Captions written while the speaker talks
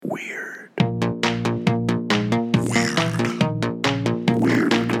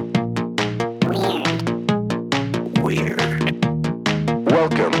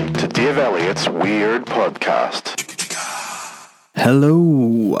podcast.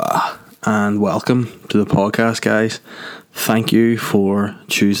 Hello and welcome to the podcast, guys. Thank you for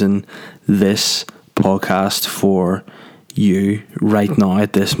choosing this podcast for you right now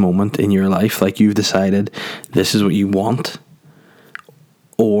at this moment in your life. Like, you've decided this is what you want,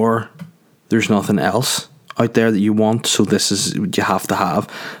 or there's nothing else out there that you want, so this is what you have to have.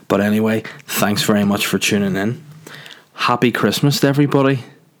 But anyway, thanks very much for tuning in. Happy Christmas to everybody.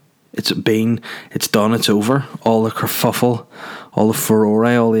 It's done, it's over. All the kerfuffle, all the furore,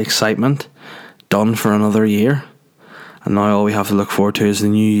 all the excitement, done for another year. And now all we have to look forward to is the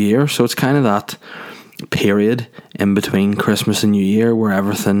new year. So it's kind of that period in between Christmas and New Year where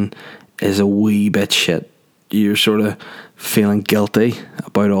everything is a wee bit shit. You're sort of feeling guilty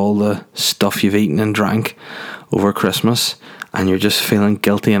about all the stuff you've eaten and drank over Christmas, and you're just feeling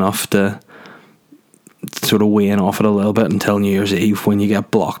guilty enough to sort of weighing off it a little bit until New Year's Eve, when you get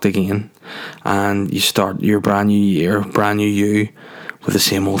blocked again and you start your brand new year, brand new you, with the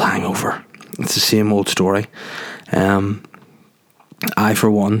same old hangover. It's the same old story. I, for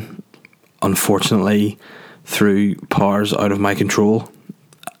one, unfortunately, through powers out of my control,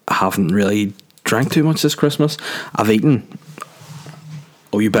 haven't really drank too much this Christmas. I've eaten.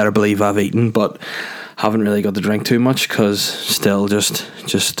 Oh, you better believe I've eaten, but haven't really got to drink too much because still just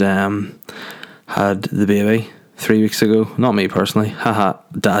had the baby 3 weeks ago. Not me personally. Haha,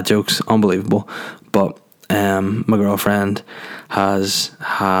 dad jokes, unbelievable. But my girlfriend has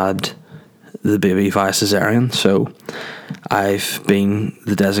had the baby via cesarean, so I've been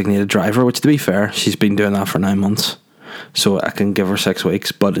the designated driver, which, to be fair, she's been doing that for 9 months, so I can give her 6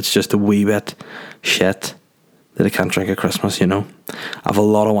 weeks. But it's just a wee bit shit that I can't drink at Christmas, you know. I have a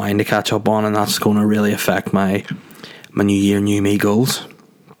lot of wine to catch up on, and that's going to really affect my new year, new me goals.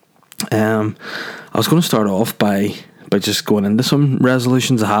 I was going to start off by just going into some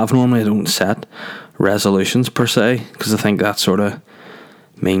resolutions I have. Normally I don't set resolutions per se, because I think that sort of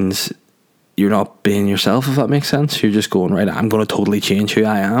means you're not being yourself, if that makes sense. You're just going, right, I'm going to totally change who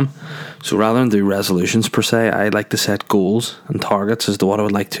I am. So rather than do resolutions per se, I like to set goals and targets as to what I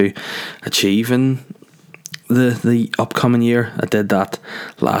would like to achieve in the upcoming year. I did that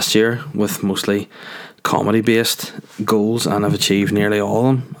last year with mostly comedy based goals, and I've achieved nearly all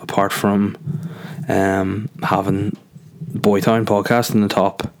of them, apart from having Boytown podcast in the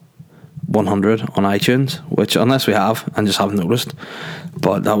top 100 on iTunes, which, unless we have and just haven't noticed,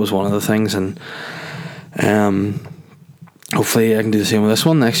 but that was one of the things. And hopefully I can do the same with this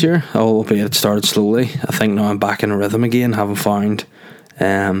one next year, albeit it started slowly. I think now I'm back in a rhythm again, having found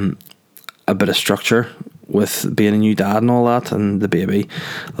a bit of structure with being a new dad and all that. And the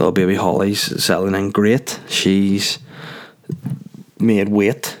little baby Holly's settling in great. She's made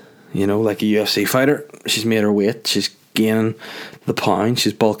weight, you know, like a UFC fighter. She's made her weight. She's gaining the pound.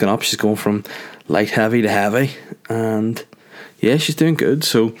 She's bulking up. She's going from light heavy to heavy, and yeah, she's doing good.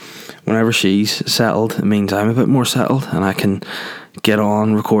 So whenever she's settled, it means I'm a bit more settled, and I can get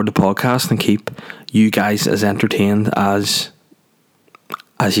on, record the podcast, and keep you guys as entertained as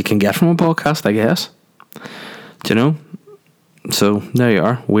you can get from a podcast, I guess. Do you know? So there you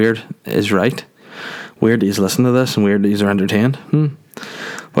are. Weird is right. Weird is listen to this, and weird is are entertained.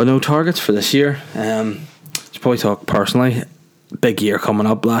 But no targets for this year. Let's probably talk personally. Big year coming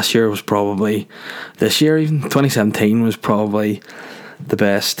up. Last year was probably, this year even, 2017 was probably the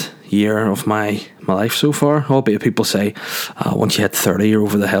best year of my life so far. Albeit people say once you hit 30 you're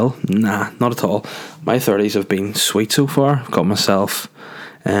over the hill. Nah, not at all. My 30s have been sweet so far. I've got myself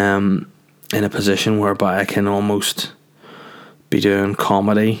in a position whereby I can almost be doing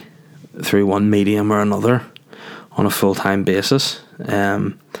comedy through one medium or another on a full-time basis.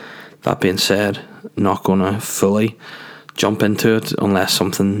 That being said, not going to fully jump into it unless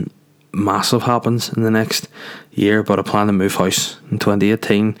something massive happens in the next year, but I plan to move house in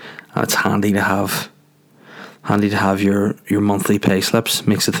 2018, and it's handy to have your monthly pay slips.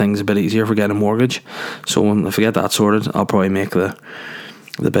 Makes the things a bit easier for getting a mortgage. So if I get that sorted, I'll probably make the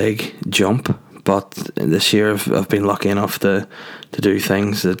big jump. But this year I've been lucky enough to do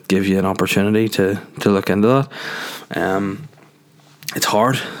things that give you an opportunity to look into that. It's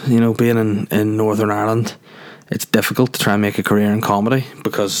hard, you know, being in Northern Ireland. It's difficult to try and make a career in comedy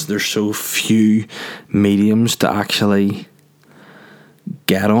because there's so few mediums to actually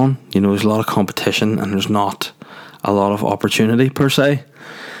get on. You know, there's a lot of competition and there's not a lot of opportunity per se.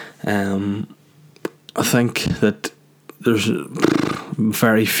 I think that there's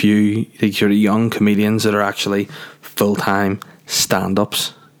very few like sort of young comedians that are actually full-time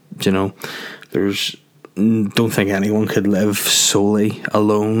stand-ups. You know, don't think anyone could live solely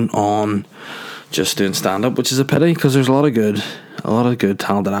alone on just doing stand-up, which is a pity because there's a lot of good good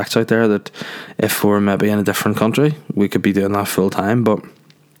talented acts out there that if we're maybe in a different country, we could be doing that full time. But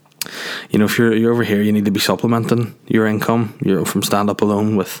you know, if you're over here, you need to be supplementing your income, from stand up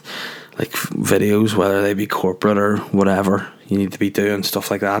alone with like videos, whether they be corporate or whatever. You need to be doing stuff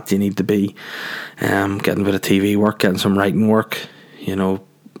like that. You need to be getting a bit of TV work, getting some writing work, you know,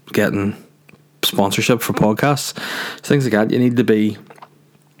 getting sponsorship for podcasts, things like that. You need to be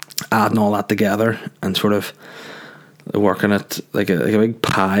adding all that together and sort of working it like a big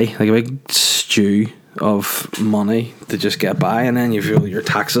pie, like a big stew of money to just get by, and then you've all your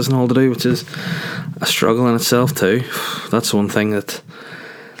taxes and all to do, which is a struggle in itself too. That's one thing that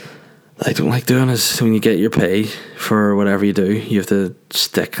I don't like doing, is when you get your pay for whatever you do, you have to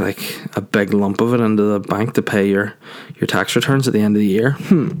stick like a big lump of it into the bank to pay your tax returns at the end of the year.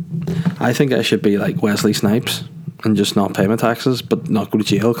 I think I should be like Wesley Snipes and just not pay my taxes but not go to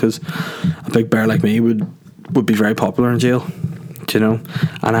jail, because a big bear like me would be very popular in jail, do you know?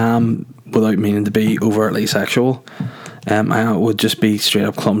 And without meaning to be overtly sexual, I would just be straight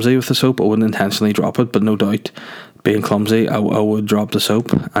up clumsy with the soap. I wouldn't intentionally drop it, but no doubt being clumsy, I would drop the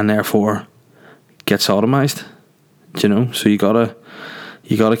soap and therefore get sodomized, do you know? So you gotta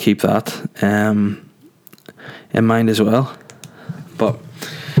keep that in mind as well. But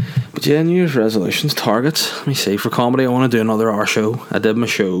yeah, New Year's resolutions, targets. Let me see. For comedy, I want to do another hour show. I did my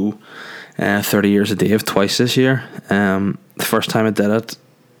show 30 Years a Dave twice this year. The first time I did it,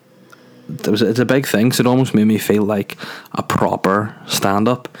 it's a big thing, so it almost made me feel like a proper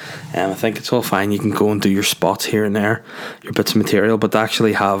stand-up. I think it's all fine, you can go and do your spots here and there, your bits of material, but to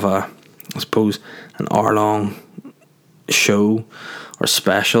actually have I suppose an hour-long show or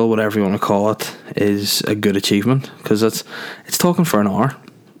special, whatever you want to call it, is a good achievement, because it's talking for an hour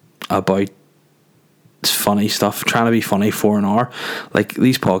about funny stuff, trying to be funny for an hour. Like,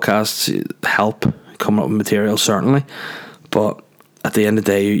 these podcasts help coming up with material, certainly, but at the end of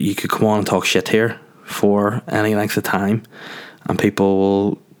the day, you could come on and talk shit here for any length of time, and people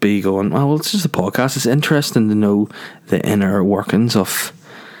will be going, well, it's just a podcast. It's interesting to know the inner workings of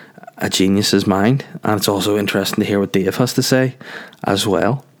a genius's mind, and it's also interesting to hear what Dave has to say as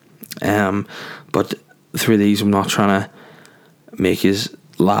well. But through these, I'm not trying to make you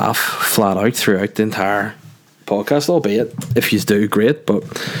laugh flat out throughout the entire podcast, albeit if you do, great. But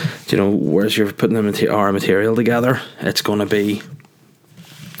you know, whereas you're putting our material together, it's going to be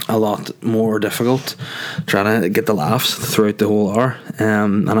a lot more difficult trying to get the laughs throughout the whole hour.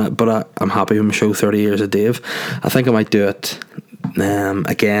 But I'm happy with my show 30 Years of Dave. I think I might do it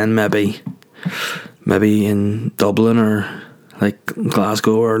again, maybe in Dublin or like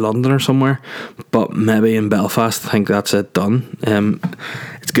Glasgow or London or somewhere, but maybe in Belfast. I think that's it, done.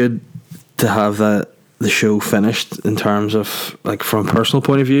 It's good to have the show finished in terms of, like, from a personal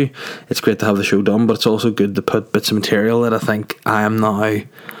point of view. It's great to have the show done, but it's also good to put bits of material that I think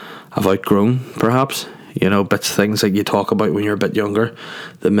I've outgrown, perhaps, you know, bits of things like you talk about when you're a bit younger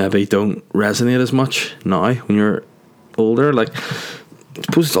that maybe don't resonate as much now when you're older. Like, I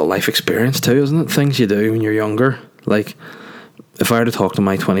suppose it's all life experience too, isn't it? Things you do when you're younger. Like, if I were to talk to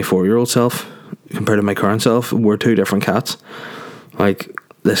my 24-year-old self compared to my current self, we're two different cats. Like,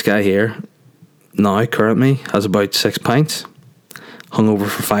 this guy here now, currently, has about 6 pints, hungover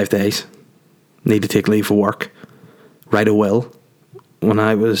for 5 days, need to take leave of work, write a will. When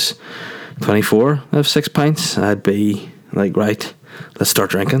I was 24, I have 6 pints, I'd be like, right, let's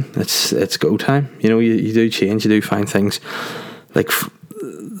start drinking. It's go time. You know, you do change, you do find things. Like,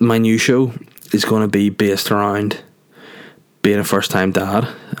 my new show is going to be based around being a first time dad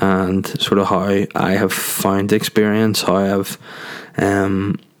and sort of how I have found the experience, how I've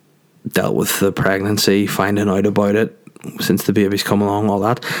dealt with the pregnancy, finding out about it since the baby's come along, all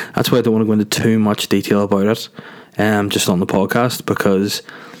that. That's why I don't want to go into too much detail about it just on the podcast, because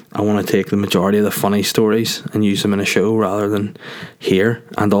I want to take the majority of the funny stories and use them in a show rather than here.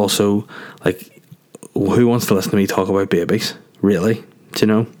 And also, like, who wants to listen to me talk about babies, really? Do you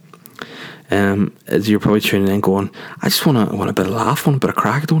know? As you're probably tuning in going, I just want a bit of laugh, want a bit of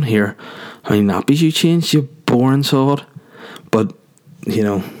crack. I don't hear how many nappies you changed, you boring sod. But, you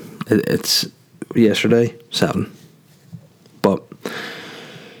know, it's yesterday 7. But,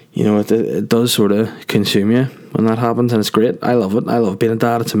 you know, it does sort of consume you when that happens, and it's great. I love it. I love being a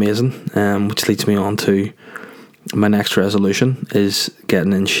dad. It's amazing. Which leads me on to my next resolution, is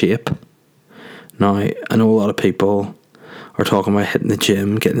getting in shape. Now, I know a lot of people are talking about hitting the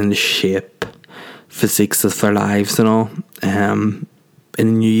gym, getting into shape, physiques of their lives and all. In the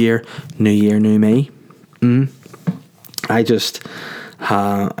new year, new me. I just,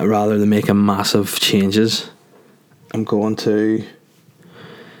 rather than making massive changes, I'm going to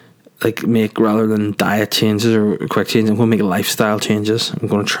like make, rather than diet changes or quick changes, I'm going to make lifestyle changes. I'm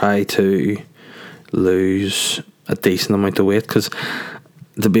going to try to lose a decent amount of weight, because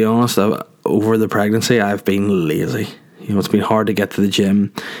to be honest, over the pregnancy I've been lazy. You know, it's been hard to get to the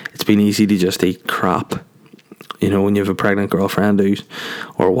gym. It's been easy to just eat crap. You know, when you have a pregnant girlfriend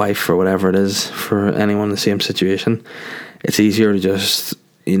or wife or whatever it is, for anyone in the same situation, it's easier to just,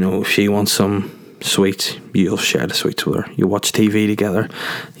 you know, if she wants some sweets, you'll share the sweets with her. You watch TV together.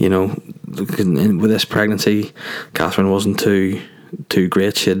 You know, with this pregnancy, Catherine wasn't too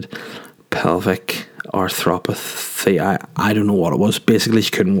great. She had pelvic arthropathy. I don't know what it was. Basically, she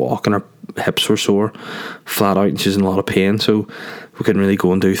couldn't walk and her hips were sore flat out, and she was in a lot of pain, so we couldn't really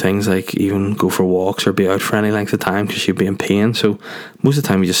go and do things like even go for walks or be out for any length of time because she'd be in pain. So most of the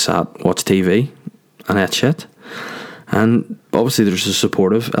time we just sat, watched TV and ate shit. And obviously there's a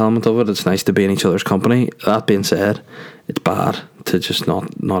supportive element of it. It's nice to be in each other's company. That being said, it's bad to just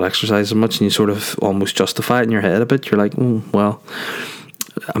not exercise as much, and you sort of almost justify it in your head a bit. You're like, well,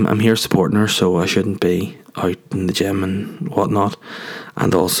 I'm here supporting her, so I shouldn't be out in the gym and whatnot.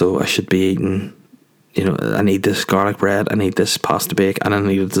 And also I should be eating, you know, I need this garlic bread, I need this pasta bake, and I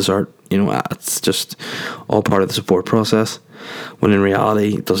need a dessert. You know, it's just all part of the support process, when in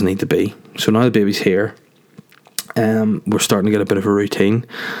reality it doesn't need to be. So now the baby's here, we're starting to get a bit of a routine.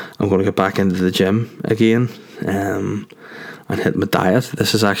 I'm going to get back into the gym again, and hit my diet.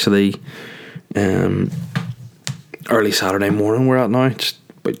 This is actually early Saturday morning we're at now,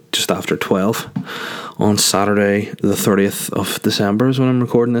 just after 12 on Saturday the 30th of December is when I'm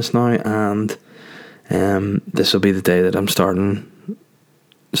recording this now, and this will be the day that I'm starting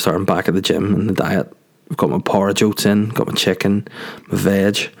back at the gym and the diet. I've got my porridge oats in, got my chicken, my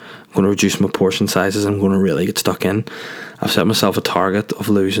veg. I'm going to reduce my portion sizes. I'm going to really get stuck in. I've set myself a target of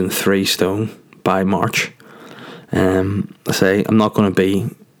losing 3 stone by March. I say I'm not going to be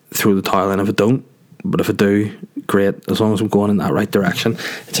throw the towel in if I don't, but if I do, great, as long as I'm going in that right direction.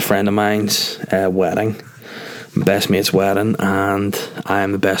 It's a friend of mine's wedding, my best mate's wedding, and I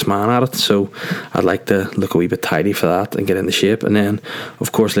am the best man at it, so I'd like to look a wee bit tidy for that and get into shape. And then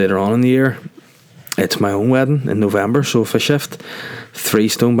of course later on in the year it's my own wedding in November, so if I shift 3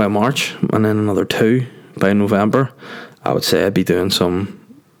 stone by March and then another 2 by November, I would say I'd be doing some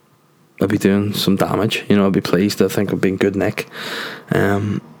damage. You know, I'd be pleased. I think I've been good nick,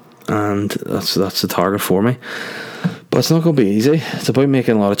 and that's the target for me. But it's not going to be easy. It's about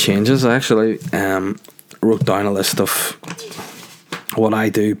making a lot of changes. I actually wrote down a list of what I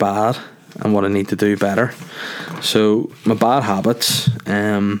do bad and what I need to do better. So my bad habits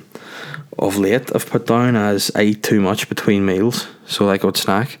of late I've put down as I eat too much between meals. So like I would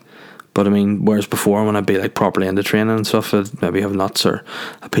snack, but I mean, whereas before when I'd be like properly into training and stuff, I'd maybe have nuts or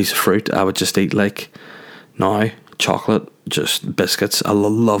a piece of fruit. I would just eat like now chocolate, just biscuits. I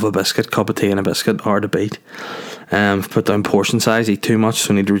love a biscuit, cup of tea and a biscuit, hard to beat. I've put down portion size, eat too much,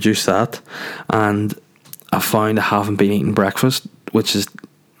 so I need to reduce that. And I found I haven't been eating breakfast, which is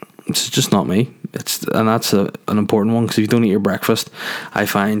it's just not me. And that's an important one, because if you don't eat your breakfast, I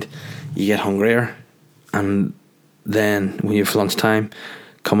find you get hungrier, and then when you have lunchtime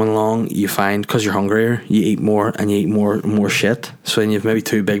coming along, you find because you're hungrier, you eat more and you eat more shit. So then you have maybe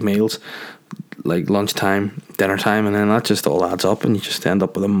 2 big meals, like lunchtime, dinner time, and then that just all adds up, and you just end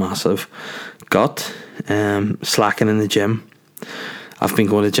up with a massive gut. Slacking in the gym. I've been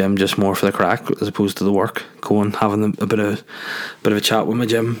going to the gym just more for the crack as opposed to the work. Going, having a bit of a chat with my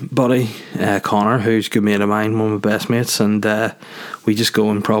gym buddy, Connor, who's a good mate of mine, one of my best mates, and we just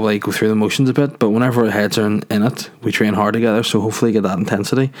go and probably go through the motions a bit. But whenever our heads are in it, we train hard together, so hopefully get that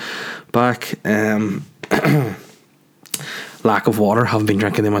intensity back. Lack of water. Haven't been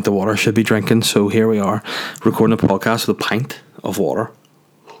drinking the amount of water I should be drinking, so here we are recording a podcast with a pint of water.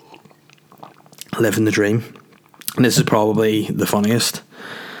 Living the dream. And this is probably the funniest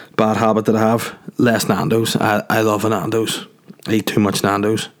bad habit that I have. Less Nando's. I love a Nando's. I eat too much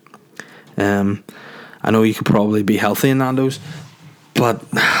Nando's. I know you could probably be healthy in Nando's, but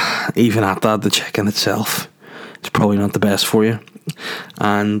even at that, the chicken itself is probably not the best for you.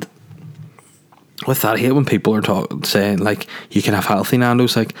 And with that, I hate when people are saying like you can have healthy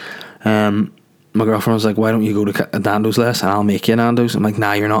Nando's. Like my girlfriend was like, why don't you go to Nando's less and I'll make you a Nando's? I'm like,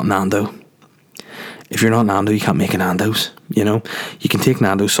 nah, you're not Nando. If you're not Nando, you can't make a Nando's. You know, you can take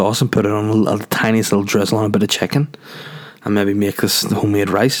Nando's sauce and put it on a tiniest little drizzle on a bit of chicken, and maybe make this homemade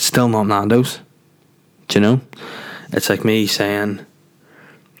rice. It's still not Nando's. Do you know? It's like me saying,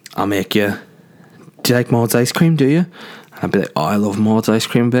 I'll make you, do you like Maud's ice cream, do you? And I'd be like, oh, I love Maud's ice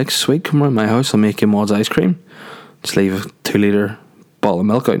cream. I'd be like, sweet, come around my house, I'll make you Maud's ice cream. Just leave a 2-litre bottle of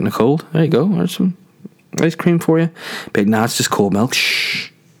milk out in the cold. There you go, there's some ice cream for you. But nah, it's just cold milk. Shh.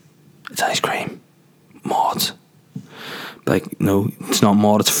 It's ice cream. Mods. Like, no, it's not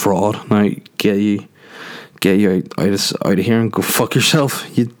mod, it's fraud. Now, get you out of here and go fuck yourself,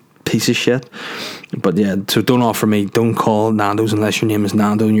 you piece of shit. But yeah, so don't call Nando's unless your name is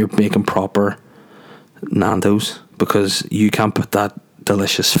Nando and you're making proper Nando's, because you can't put that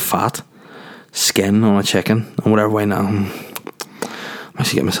delicious fat skin on a chicken and whatever way. Now I'm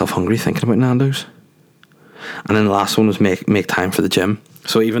actually getting myself hungry thinking about Nando's. And then the last one was make time for the gym.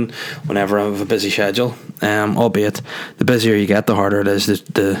 So even whenever I have a busy schedule, albeit the busier you get, the harder it is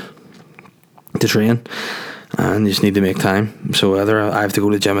to train, and you just need to make time. So whether I have to go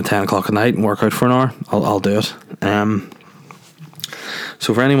to the gym at 10 o'clock at night and work out for an hour, I'll do it.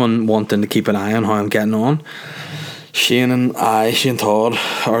 So for anyone wanting to keep an eye on how I'm getting on, Shane and Todd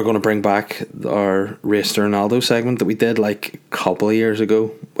are going to bring back our Race to Ronaldo segment that we did like a couple of years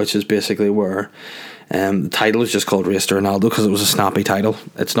ago, which is basically where the title is just called Race to Ronaldo because it was a snappy title.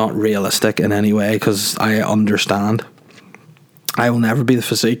 It's not realistic in any way, because I understand I will never be the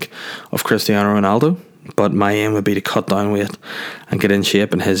physique of Cristiano Ronaldo, but my aim would be to cut down weight and get in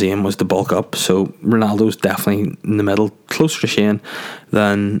shape, and his aim was to bulk up. So Ronaldo's definitely in the middle, closer to Shane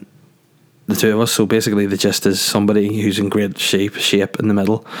than the two of us. So basically the gist is somebody who's in great shape in the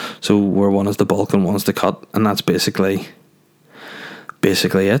middle, so where one is the bulk and one's the cut, and that's basically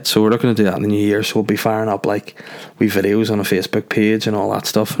it. So we're looking to do that in the new year, so we'll be firing up like videos on a Facebook page and all that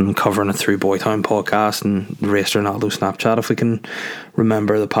stuff, and covering it through Boytown Podcast and Race to Ronaldo Snapchat if we can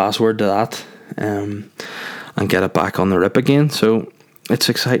remember the password to that, and get it back on the rip again. So it's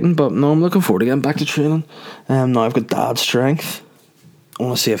exciting, but no, I'm looking forward to getting back to training. Now I've got dad strength. I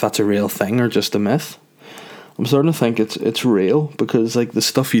want to see if that's a real thing or just a myth. I'm starting to think it's real, because like the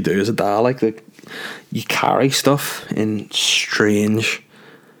stuff you do as a dad, like you carry stuff in strange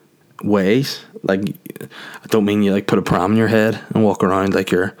ways. Like, I don't mean you like put a pram in your head and walk around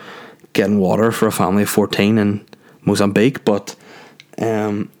like you're getting water for a family of 14 in Mozambique, but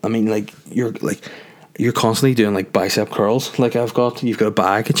I mean like you're constantly doing like bicep curls. Like you've got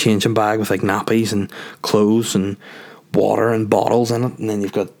a changing bag with like nappies and clothes and water and bottles in it, and then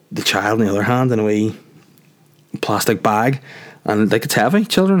you've got the child on the other hand in a wee plastic bag, and like it's heavy.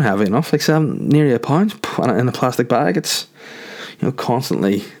 Children are heavy enough, like nearly a pound in a plastic bag. It's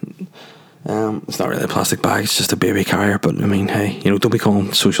constantly it's not really a plastic bag, it's just a baby carrier. But I mean, hey, don't be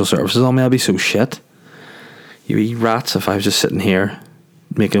calling social services on me. I'll be so shit, you wee rats, if I was just sitting here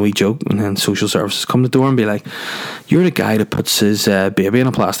making a wee joke and then social services come to the door and be like, you're the guy that puts his baby in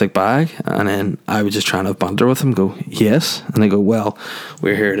a plastic bag, and then I would just try to banter with him, go yes, and they go, well,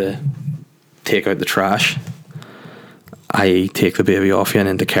 we're here to take out the trash, i.e. take the baby off you and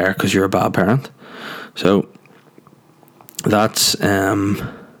into care because you're a bad parent. So that's the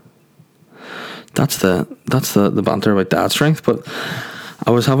banter about dad strength. But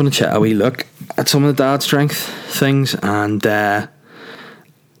I was having a wee look at some of the dad strength things, and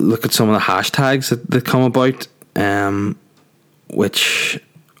look at some of the hashtags that come about, which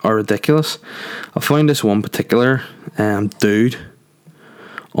are ridiculous. I found this one particular dude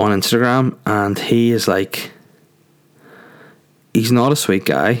on Instagram, and he is like, he's not a sweet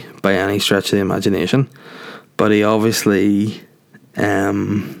guy by any stretch of the imagination, but he obviously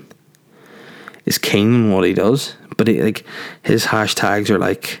is keen on what he does. But his hashtags are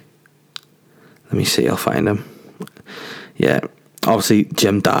like, let me see, I'll find him. Yeah, obviously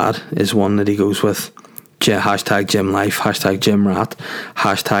Gym Dad is one that he goes with. Hashtag Gym Life, hashtag Gym Rat,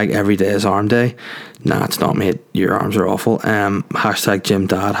 hashtag Every Day is Arm Day. Nah, it's not, mate, your arms are awful. Hashtag Gym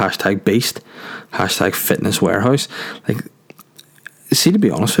Dad, hashtag Beast, hashtag Fitness Warehouse. Like, see, to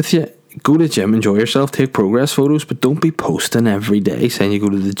be honest with you, go to the gym, enjoy yourself, take progress photos, but don't be posting every day saying you go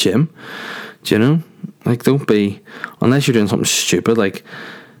to the gym. Do you know? Like, don't be, unless you're doing something stupid like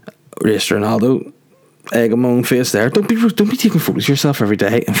Race to Ronaldo, egg on my own face there. Don't be taking photos of yourself every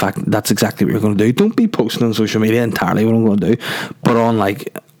day. In fact, that's exactly what you're going to do. Don't be posting on social media entirely what I'm going to do, but on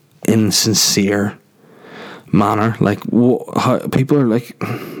like in sincere manner. Like, how people are like,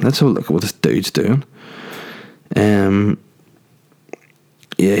 let's have a look at what this dude's doing. Yeah,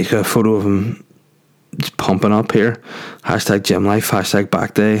 you got a photo of him just pumping up here. Hashtag Gym Life, hashtag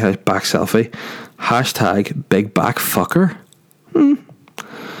Back Day, back selfie, hashtag Big Back Fucker.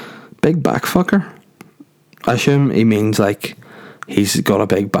 Big back fucker. I assume he means like he's got a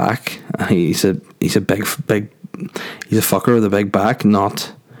big back. He's a big he's a fucker with a big back,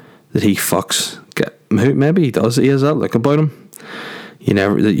 not that he fucks. Maybe he does. He has that look about him.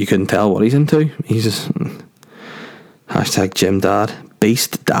 You couldn't tell what he's into. He's just hashtag Gym Dad,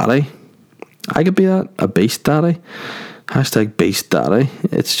 Beast Daddy. I could be that, a Beast Daddy. Hashtag Beast Daddy.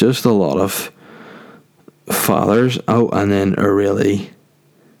 It's just a lot of fathers. Oh, and then a really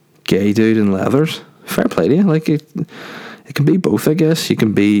gay dude in leathers. Fair play to you. Like, it can be both, I guess. You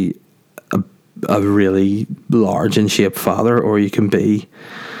can be a really large in shape father, or you can be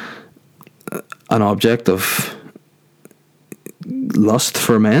an object of lust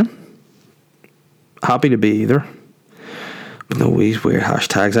for men. Happy to be either. But no, these weird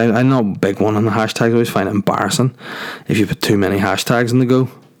hashtags. I'm not a big one on the hashtags. I always find it embarrassing if you put too many hashtags in the go.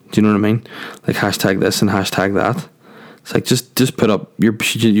 Do you know what I mean? Like hashtag this and hashtag that. It's like just put up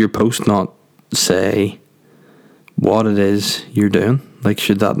your post, not say what it is you're doing. Like,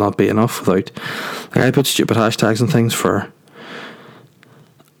 should that not be enough without... Like, I put stupid hashtags and things for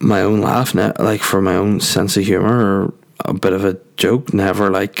my own laugh, like for my own sense of humour or a bit of a joke,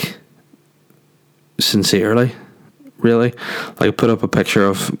 never like sincerely, really. Like, I put up a picture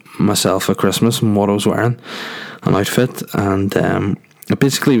of myself at Christmas and what I was wearing, an outfit, and I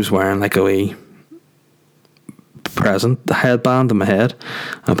basically was wearing like a wee present headband on my head.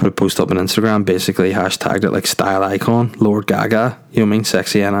 I put a post up on Instagram, basically hashtagged it like style icon Lord Gaga, you know what I mean,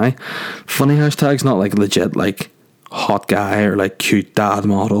 sexy NI. Funny hashtags, not like legit like hot guy or like cute dad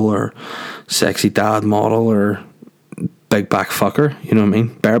model or sexy dad model or big back fucker, you know what I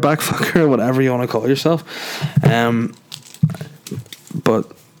mean, bareback fucker or whatever you want to call yourself.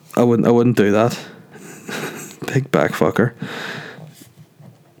 But I wouldn't do that. Big back fucker.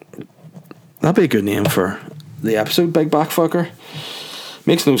 That'd be a good name for the episode, Big Back Fucker.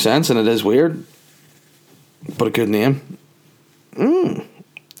 Makes no sense and it is weird, but a good name. Oh,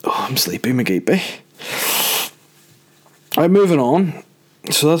 I'm sleepy, McGeepy. Alright, moving on.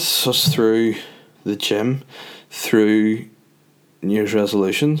 So that's us through the gym, through New Year's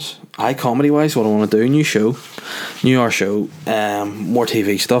resolutions. Comedy wise, what I want to do, new show, more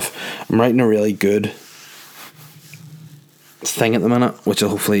TV stuff. I'm writing a really good thing at the minute, which I'll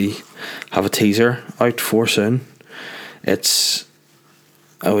hopefully have a teaser out for soon. It's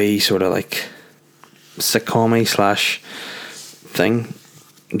a wee sort of like sitcom-y / thing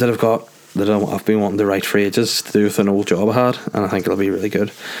that I've been wanting to write for ages, to do with an old job I had, and I think it'll be really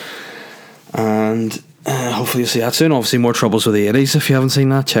good. And hopefully you'll see that soon. Obviously, more Troubles with the 80s. If you haven't seen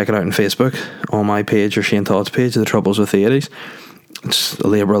that, check it out on Facebook, on my page or Shane Todd's page, The Troubles with the 80s. It's a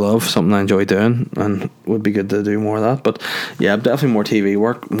labour of love, something I enjoy doing, and would be good to do more of that. But yeah, definitely more TV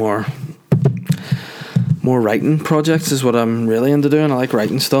work, more writing projects is what I'm really into doing. I like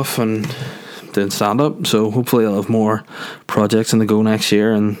writing stuff and doing stand-up, so hopefully I'll have more projects in the go next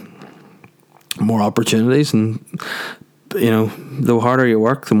year and more opportunities. And you know, the harder you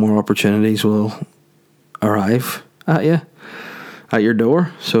work, the more opportunities will arrive at you, at your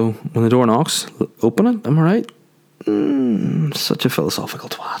door. So when the door knocks, open it. Am I right? Such a philosophical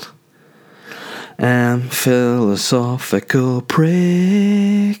twat. Philosophical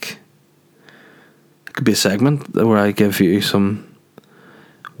prick. It could be a segment where I give you some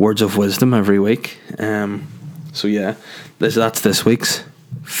words of wisdom every week. So yeah, that's this week's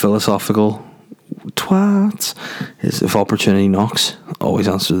philosophical twats. Is if opportunity knocks, always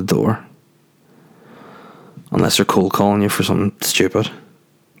answer the door. Unless they're cold calling you for something stupid.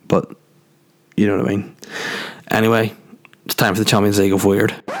 But you know what I mean. Anyway, it's time for the Champions League of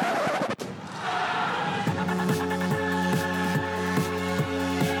Weird.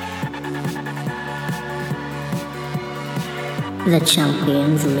 The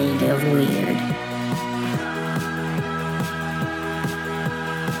Champions League of Weird.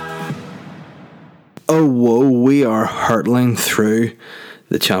 Oh, whoa, we are hurtling through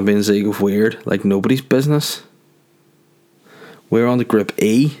the Champions League of Weird like nobody's business. We're on the Group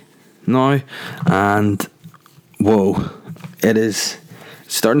E now, and whoa, it is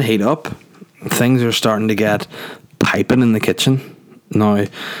starting to heat up. Things are starting to get piping in the kitchen. Now,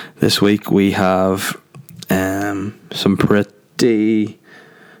 this week we have some pretty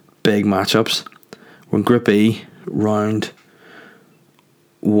big matchups. We're in Group E, round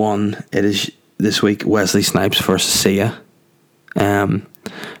 1. It is this week Wesley Snipes versus Sia.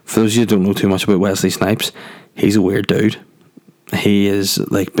 For those of you who don't know too much about Wesley Snipes, he's a weird dude. He is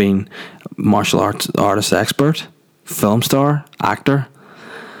like being martial artist expert, film star, actor,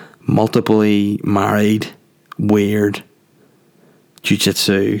 multiply married, weird,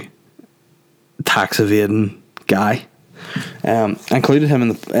 jiu-jitsu, tax evading guy. I included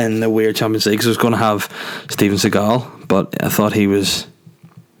him in the Weird Champions League because I was going to have Steven Seagal, but I thought he was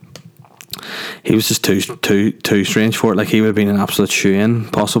just too strange for it. Like, he would have been an absolute shoe-in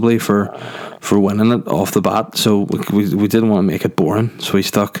possibly for winning it off the bat. So we didn't want to make it boring. So we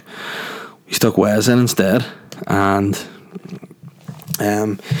stuck Wes in instead. And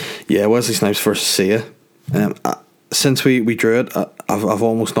Wesley Snipes versus Sia. Since we drew it, I've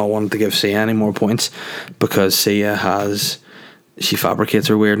almost not wanted to give Sia any more points because Sia has she fabricates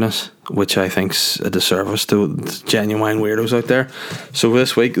her weirdness, which I think's a disservice to genuine weirdos out there. So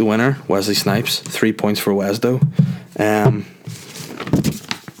this week, the winner, Wesley Snipes, 3 points for Wesdo. Let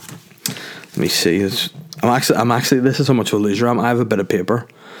me see. I'm actually. This is how much of a loser I am. I have a bit of paper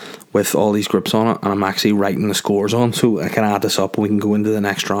with all these groups on it, and I'm actually writing the scores on, so I can add this up and we can go into the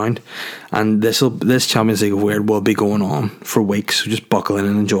next round. And this Champions League of Weird will be going on for weeks, so just buckle in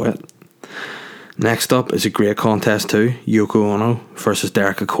and enjoy it. Next up is a great contest too, Yoko Ono versus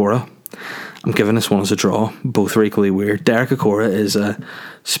Derek Akora. I'm giving this one as a draw. Both are equally weird. Derek Akora is a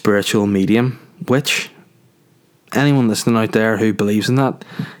spiritual medium, which anyone listening out there who believes in that,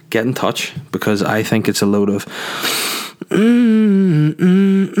 get in touch, because I think it's a load of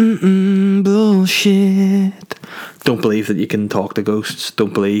bullshit. Don't believe that you can talk to ghosts.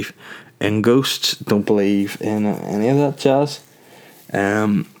 Don't believe in ghosts. Don't believe in any of that jazz.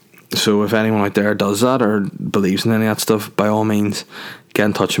 So if anyone out there does that or believes in any of that stuff, by all means, get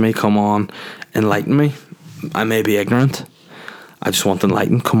in touch with me. Come on, enlighten me. I may be ignorant. I just want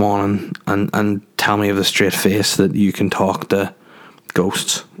enlightened. Come on and tell me with a straight face that you can talk to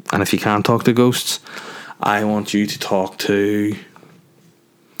ghosts. And if you can't talk to ghosts, I want you to talk to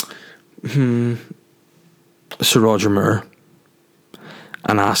Sir Roger Moore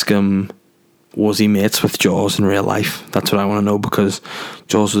and ask him, was he mates with Jaws in real life? That's what I want to know, because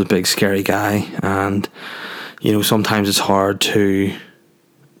Jaws was a big scary guy, and you know, sometimes it's hard to,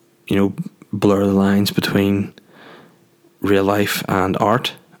 you know, blur the lines between real life and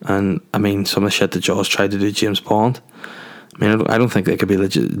art. And I mean, some of the shit that Jaws tried to do James Bond, I mean, I don't think they could be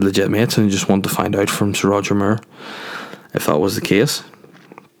legit mates, and I just want to find out from Sir Roger Moore if that was the case.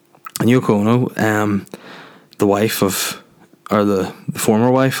 And Yoko Ono, the wife of, or the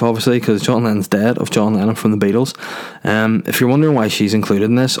former wife, obviously, because John Lennon's dead, of John Lennon from the Beatles. If you're wondering why she's included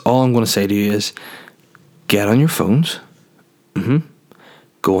in this, all I'm going to say to you is, get on your phones,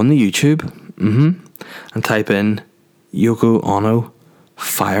 go on the YouTube, and type in Yoko Ono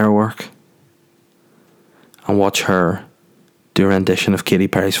Firework, and watch her do a rendition of Katy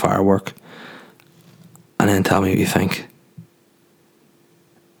Perry's Firework, and then tell me what you think.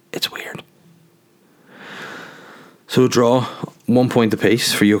 It's weird. So draw, 1 point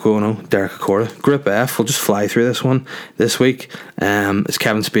apiece for Yoko Ono, Derek Akora. Group F, we'll just fly through this one. This week, it's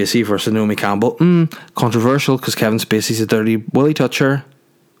Kevin Spacey versus Naomi Campbell. Controversial, because Kevin Spacey's a dirty willy toucher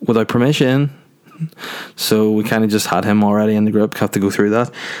without permission. So we kind of just had him already in the group. Have to go through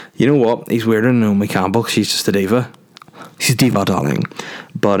that. You know what? He's weirder than Naomi Campbell. She's just a diva. She's a diva, darling.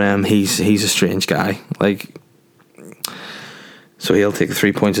 But he's a strange guy. Like, so he'll take the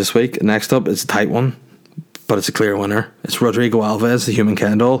 3 points this week. Next up, it's a tight one, but it's a clear winner. It's Rodrigo Alves, the human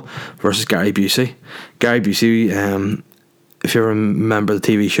Ken doll, versus Gary Busey. Gary Busey, if you remember the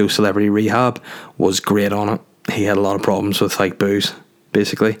TV show Celebrity Rehab, was great on it. He had a lot of problems with like booze,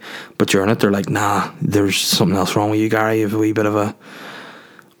 basically, but during it they're like, nah, there's something else wrong with you, Gary. You have a wee bit of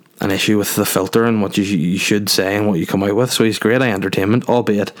an issue with the filter and what you should say and what you come out with. So he's great at entertainment,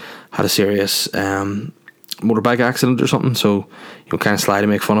 albeit had a serious motorbike accident or something, so you'll kind of sly to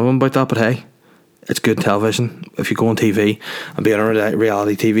make fun of him about that, but hey, it's good television. If you go on TV and be on a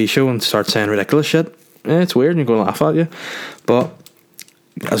reality TV show and start saying ridiculous shit, it's weird and you're going to laugh at you. But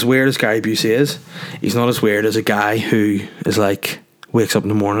as weird as Gary Busey is, he's not as weird as a guy who is like, wakes up in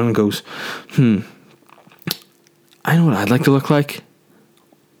the morning and goes, I know what I'd like to look like.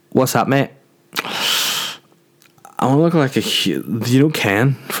 What's that, mate? I want to look like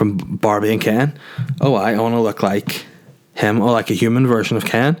Ken from Barbie and Ken. Oh, I want to look like him, or like a human version of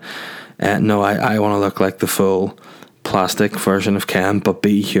Ken. No, I want to look like the full plastic version of Ken, but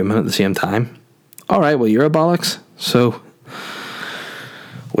be human at the same time. Alright, well, you're a bollocks. So,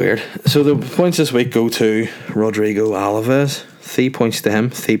 weird. So the points this week go to Rodrigo Alves. 3 points to him,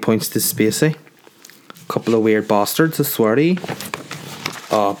 3 points to Spacey. Couple of weird bastards, I swear to you.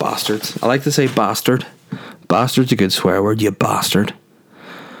 Oh, bastards. I like to say bastard. Bastard's a good swear word, you bastard.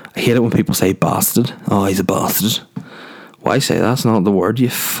 I hate it when people say bastard. Oh, he's a bastard. Why say that? That's not the word, you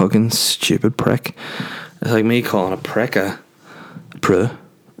fucking stupid prick. It's like me calling a prick a pruh.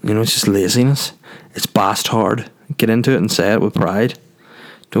 You know, it's just laziness. It's bastard. Get into it and say it with pride.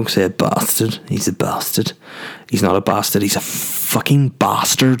 Don't say a bastard. He's a bastard. He's not a bastard. He's a fucking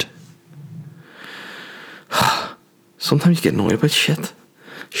bastard. Sometimes you get annoyed about shit.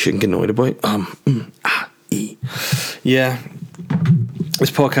 Shouldn't get annoyed about. Yeah.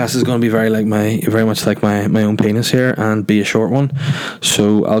 This podcast is going to be very much like my own penis here, and be a short one.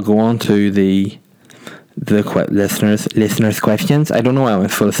 So I'll go on to the the listeners' questions. I don't know why I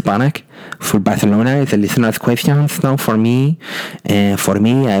went full Hispanic. For Barcelona, the listeners' questions now for me. For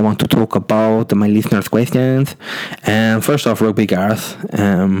me, I want to talk about my listeners' questions. First off, Rugby Gareth,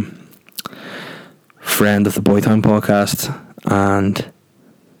 friend of the Boytown podcast, and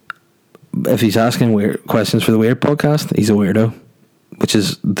if he's asking weird questions for the Weird podcast, he's a weirdo, which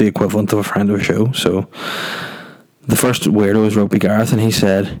is the equivalent of a friend of a show. So the first weirdo is Rugby Gareth, and he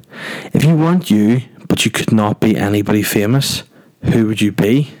said, if you weren't you, but you could not be anybody famous, who would you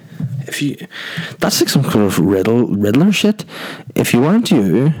be? That's like some kind of Riddler shit. If you weren't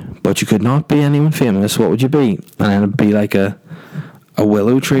you, but you could not be anyone famous, what would you be? And then it'd be like a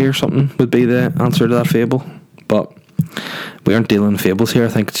willow tree or something would be the answer to that fable. But we aren't dealing in fables here. I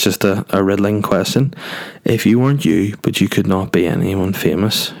think it's just a riddling question. If you weren't you, but you could not be anyone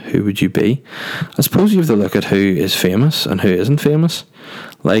famous, who would you be? I suppose you have to look at who is famous and who isn't famous.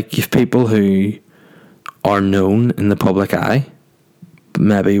 Like, you've people who are known in the public eye,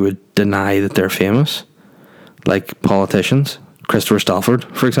 maybe would deny that they're famous. Like politicians. Christopher Stafford,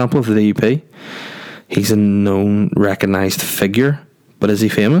 for example, of the DUP. He's a known, recognised figure, but is he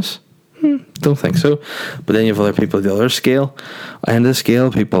famous? Don't think so. But then you have other people at the other scale. End of the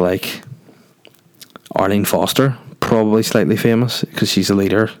scale, people like Arlene Foster, probably slightly famous because she's a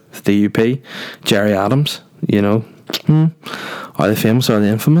leader of the DUP. Jerry Adams, are they famous or are they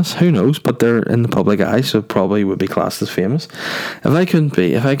infamous? Who knows? But they're in the public eye, so probably would be classed as famous. If I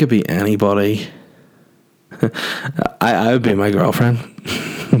could be anybody, I would be my girlfriend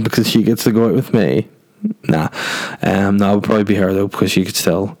because she gets to go out with me. No, I would probably be her though, because she could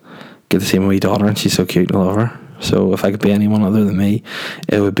still get to see my wee daughter, and she's so cute and I love her. So if I could be anyone other than me,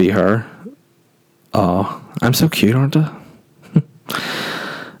 it would be her. Oh, I'm so cute, aren't I?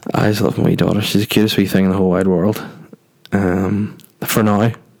 I just love my wee daughter. She's the cutest wee thing in the whole wide world. For now,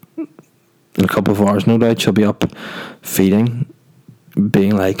 in a couple of hours, no doubt, she'll be up feeding,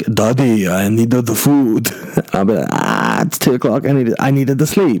 being like, Daddy, I needed the food. I'll be like, it's 2 o'clock, I needed to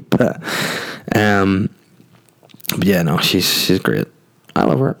sleep. But yeah, no, she's great. I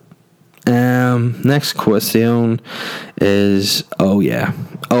love her. Next question is, oh yeah,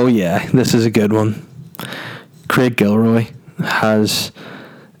 this is a good one. Craig Gilroy has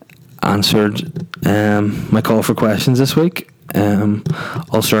answered my call for questions this week.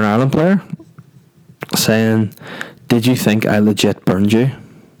 Ulster and Ireland player, saying, did you think I legit burned you?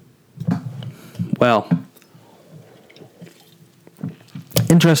 Well,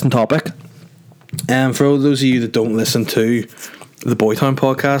 interesting topic. For those of you that don't listen to the Boytown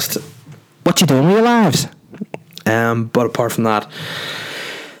podcast, what you doing with your lives? But apart from that,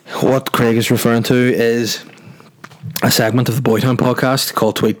 what Craig is referring to is a segment of the Boytown podcast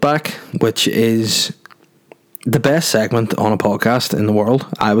called Tweetback, which is the best segment on a podcast in the world,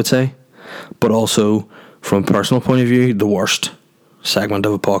 I would say, but also from a personal point of view, the worst segment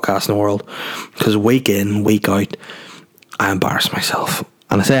of a podcast in the world, because week in, week out, I embarrass myself.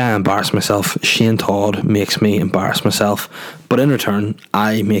 And I say I embarrass myself, Shane Todd makes me embarrass myself, but in return,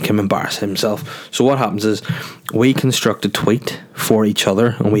 I make him embarrass himself. So what happens is, we construct a tweet for each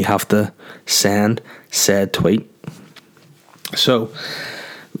other, and we have to send said tweet. So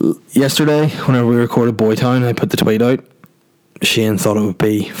yesterday, whenever we recorded Boytown, I put the tweet out. Shane thought it would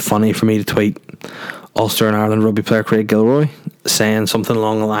be funny for me to tweet Ulster and Ireland rugby player Craig Gilroy, saying something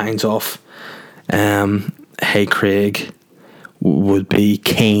along the lines of, hey Craig, would be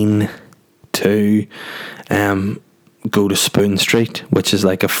keen to go to Spoon Street, which is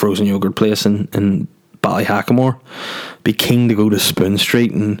like a frozen yogurt place in Ballyhackamore. Be keen to go to Spoon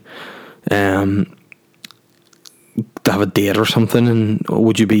Street and to have a date or something, and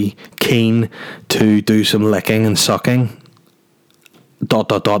would you be keen to do some licking and sucking ...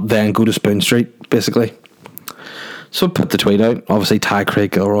 then go to Spoon Street, basically. So put the tweet out, obviously tag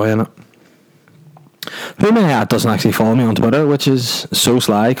Craig Gilroy in it, who may add doesn't actually follow me on Twitter, which is so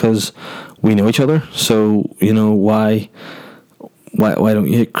sly because we know each other. So why don't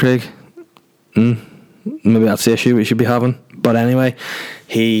you, Craig? Maybe that's the issue we should be having. But anyway,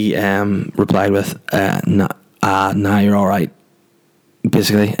 he replied with nah, you're alright.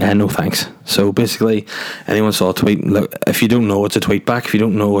 Basically, no thanks. So basically, anyone saw a tweet, look, if you don't know it's a tweet back, if you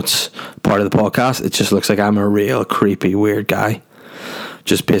don't know it's part of the podcast, it just looks like I'm a real creepy, weird guy.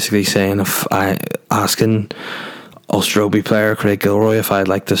 Just basically saying, asking Ulster rugby player Craig Gilroy if I'd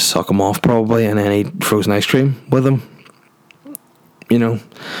like to suck him off probably and then eat frozen ice cream with him.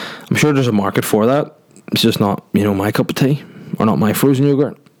 I'm sure there's a market for that. It's just not, my cup of tea, or not my frozen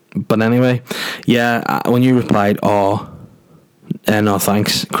yogurt. But anyway, yeah, when you replied, no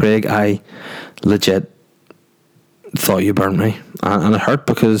thanks, Craig, I legit thought you burned me, and it hurt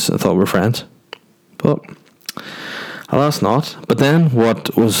because I thought we were friends. But alas not. But then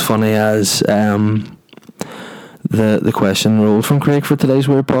what was funny as the question rolled from Craig for today's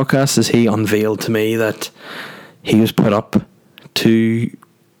Weird Podcast is he unveiled to me that he was put up to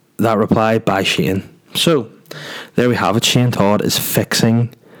that reply by Shane. So there we have it. Shane Todd is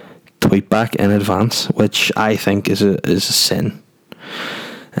fixing tweetback in advance, which I think is a sin.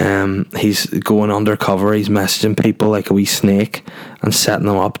 He's going undercover. He's messaging people like a wee snake and setting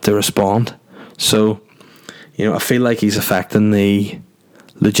them up to respond. So, I feel like he's affecting the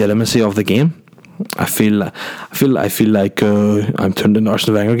legitimacy of the game. I feel like I'm turned into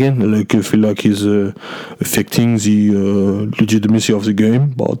Arsene Wenger again. I feel like he's affecting the legitimacy of the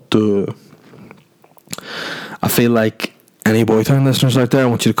game. But I feel like any Boytown listeners out there, I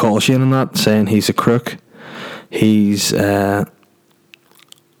want you to call Shane on that, saying he's a crook. He's a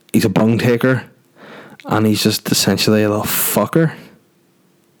bung taker, and he's just essentially a little fucker.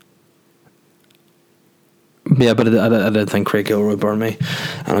 Yeah, but I did think Craig Gilroy burned me,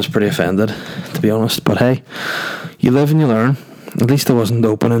 and I was pretty offended, to be honest. But hey, you live and you learn. At least I wasn't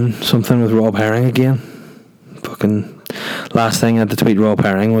opening something with Rob Herring again. Fucking last thing I had to tweet Rob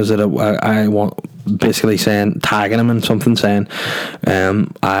Herring was that I want basically tagging him in something, saying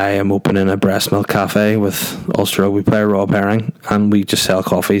I am opening a breast milk cafe with Ulster Rugby player Rob Herring, and we just sell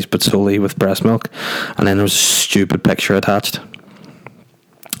coffees but solely with breast milk. And then there was a stupid picture attached,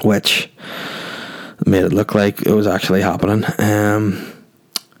 which made it look like it was actually happening.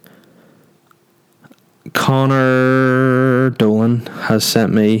 Connor Dolan has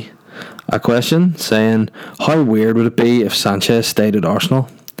sent me a question saying, how weird would it be if Sanchez stayed at Arsenal?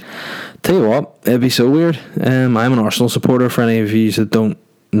 Tell you what, it'd be so weird. I'm an Arsenal supporter, for any of you that don't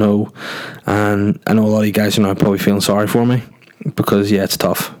know, and I know a lot of you guys are now probably feeling sorry for me, because it's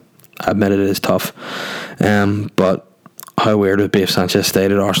tough. I admit it is tough. But how weird would it be if Sanchez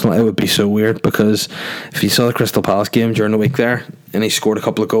stayed at Arsenal? It would be so weird, because if you saw the Crystal Palace game during the week there, and he scored a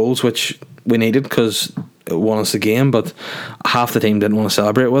couple of goals, which we needed because it won us the game, but half the team didn't want to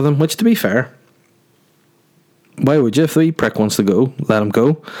celebrate with him, which, to be fair, why would you? If the prick wants to go, let him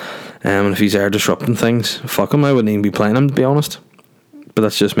go. And if he's there disrupting things, fuck him. I wouldn't even be playing him, to be honest. But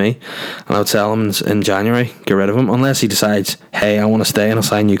that's just me. And I would sell him in January, get rid of him, unless he decides, hey, I want to stay and I'll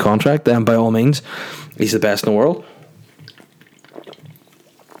sign a new contract. Then by all means, he's the best in the world.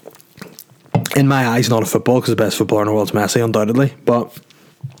 In my eyes, not a football, because the best footballer in the world is Messi, undoubtedly. But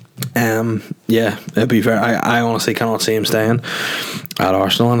it'd be fair. I honestly cannot see him staying at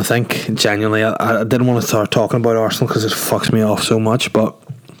Arsenal, and I think genuinely I didn't want to start talking about Arsenal because it fucks me off so much, but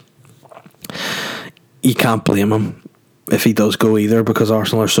you can't blame him if he does go either, because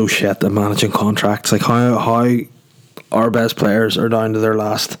Arsenal are so shit at managing contracts. Like how our best players are down to their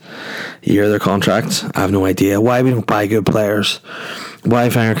last year of their contracts, I have no idea. Why we don't buy good players, why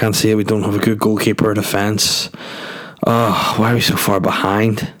Wenger can't see it, we don't have a good goalkeeper or defence. Why are we so far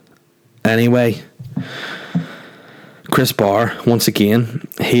behind? Anyway, Chris Barr, once again,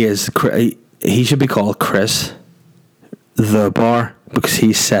 he should be called Chris the Bar, because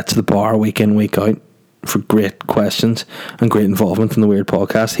he sets the bar week in, week out for great questions and great involvement in the Weird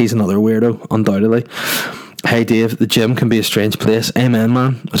Podcast. He's another weirdo, undoubtedly. Hey Dave, the gym can be a strange place. Amen,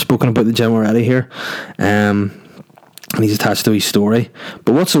 man. I've spoken about the gym already here. And he's attached to his story.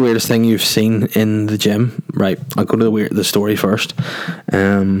 But what's the weirdest thing you've seen in the gym? Right, I'll go to the story first.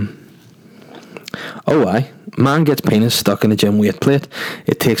 Man gets penis stuck in a gym weight plate.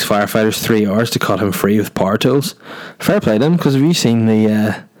 It takes firefighters 3 hours to cut him free with power tools. Fair play to him, because have you seen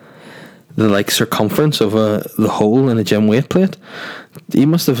the circumference of the hole in a gym weight plate? He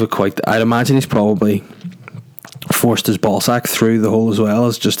must have I'd imagine he's probably forced his ballsack through the hole as well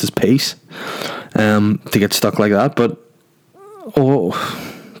as just his piece to get stuck like that. But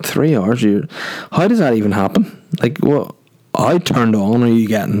 3 hours, how does that even happen? Like, what? How turned on are you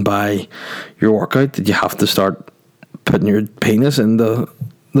getting by your workout that you have to start putting your penis in the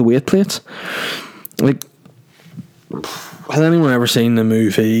weight plates? Like, has anyone ever seen the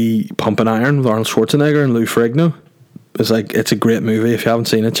movie Pumping Iron with Arnold Schwarzenegger and Lou Ferrigno? It's a great movie. If you haven't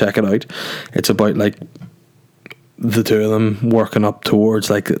seen it, check it out. It's about like the two of them working up towards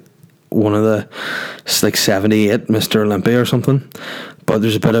like one of the 78 Mr. Olympia or something. But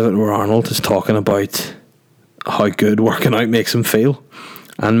there's a bit of it where Arnold is talking about how good working out makes him feel,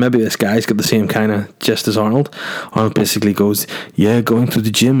 and maybe this guy's got the same kind of gist as Arnold. Arnold basically goes, going to the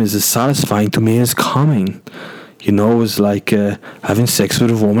gym is as satisfying to me as coming. It's like having sex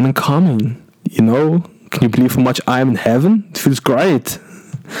with a woman and coming. Can you believe how much I'm in heaven? It feels great.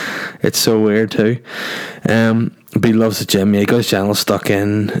 It's so weird too. But he loves the gym. He got his channel stuck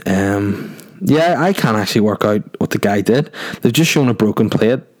in. I can't actually work out what the guy did. They've just shown a broken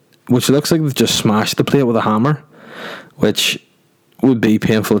plate which looks like they've just smashed the plate with a hammer, which would be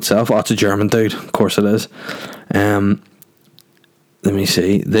painful itself. Oh, it's a German dude. Of course it is. Let me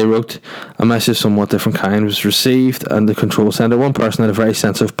see. They wrote, a message somewhat different kind was received and the control centre. One person had a very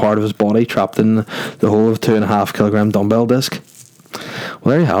sensitive part of his body trapped in the whole of 2.5 kilogram dumbbell disc.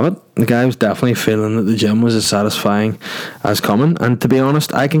 Well, there you have it. The guy was definitely feeling that the gym was as satisfying as coming. And to be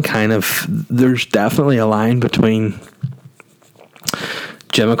honest, I can there's definitely a line between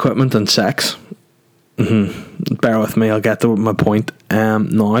gym equipment and sex. Bear with me, I'll get to my point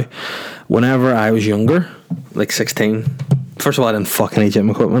now. Whenever I was younger, like 16, first of all, I didn't fuck any gym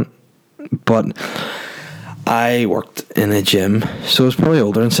equipment, but I worked in a gym, so I was probably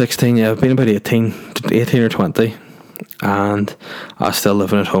older than 16. Yeah, I've been about 18 or 20, and I was still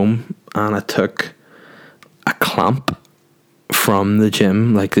living at home, and I took a clamp from the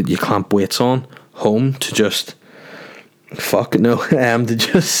gym, like that you clamp weights on, home to just to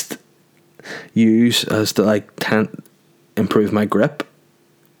just use as to improve my grip,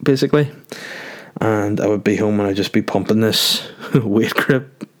 basically. And I would be home and I'd just be pumping this weight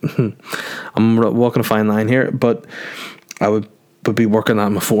grip. I'm walking a fine line here, but I would be working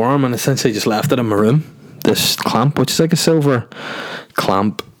on my forearm, and essentially just left it in my room. This clamp, which is like a silver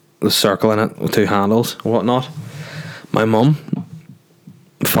clamp with a circle in it with 2 handles and whatnot. My mum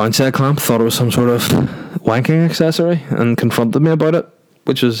found said clamp, thought it was some sort of wanking accessory, and confronted me about it,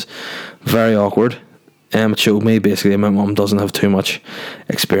 which was very awkward. It showed me basically my mum doesn't have too much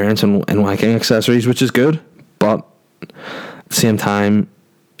experience in wanking accessories, which is good, but at the same time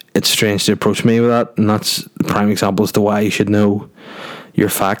it's strange to approach me with that, and that's the prime example as to why you should know your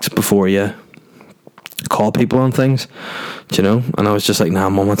facts before you call people on things, do you know? And I was just like, nah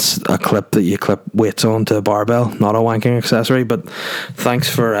mum, it's a clip that you clip weights onto a barbell, not a wanking accessory. But thanks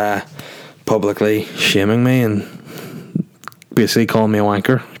for publicly shaming me and basically calling me a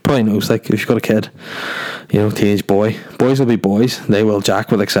wanker. She probably knows, like, if you've got a kid, teenage boys will be boys, they will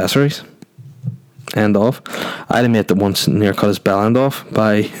jack with accessories. End of. I had a mate that once near cut his bell end off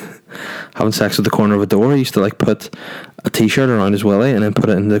by having sex with the corner of a door. He used to put a t-shirt around his willy and then put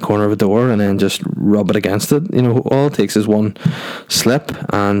it in the corner of a door and then just rub it against it. All it takes is one slip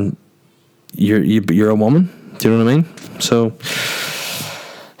and you're a woman. Do you know what I mean? So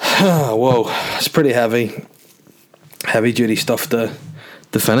whoa, it's pretty heavy duty stuff to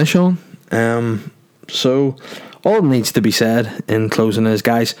finish on. So all that needs to be said in closing is,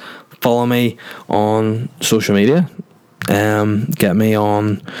 guys, follow me on social media. Get me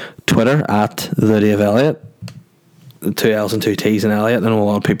on Twitter at the Dave Elliott. 2 L's and 2 T's in Elliott. I know a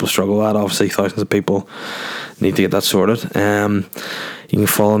lot of people struggle with that. Obviously thousands of people need to get that sorted. You can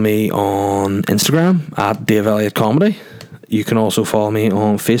follow me on Instagram at Dave Elliott Comedy. You can also follow me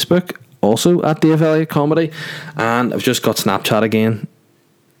on Facebook, also at Dave Elliott Comedy. And I've just got Snapchat again,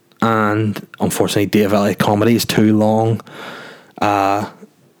 and unfortunately Dave Elliott Comedy is too long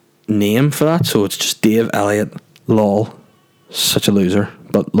name for that, so it's just Dave Elliott lol. Such a loser,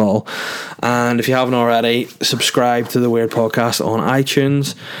 but lol. And if you haven't already, subscribe to the Weird Podcast on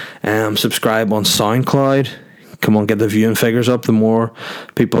iTunes, subscribe on SoundCloud. Come on, get the viewing figures up. The more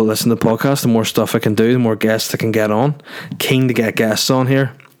people listen to the podcast, the more stuff I can do, the more guests I can get on. Keen to get guests on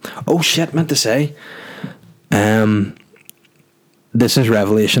here. Oh shit, meant to say, this is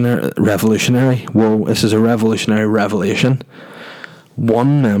revolutionary. Whoa, this is a revolutionary revelation.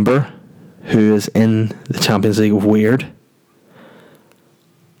 One member who is in the Champions League of Weird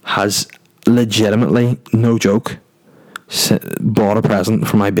has legitimately, no joke, bought a present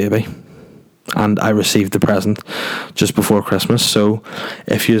for my baby, and I received the present just before Christmas. So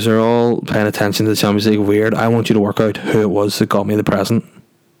if you are all paying attention to the Champions League of Weird, I want you to work out who it was that got me the present,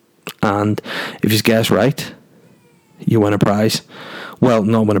 and if you guess right, you win a prize. Well,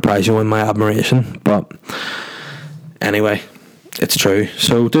 not win a prize, you win my admiration, but anyway, it's true.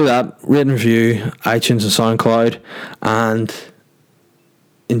 So do that, rate and review, iTunes and SoundCloud, and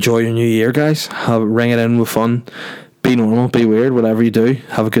enjoy your new year, guys. Ring it in with fun. Be normal, be weird, whatever you do.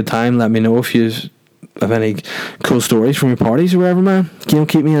 Have a good time. Let me know if you have any cool stories from your parties or wherever, man.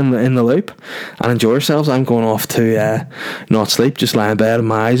 Keep me in the loop and enjoy yourselves. I'm going off to not sleep, just lie in bed with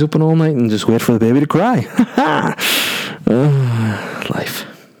my eyes open all night and just wait for the baby to cry. Life.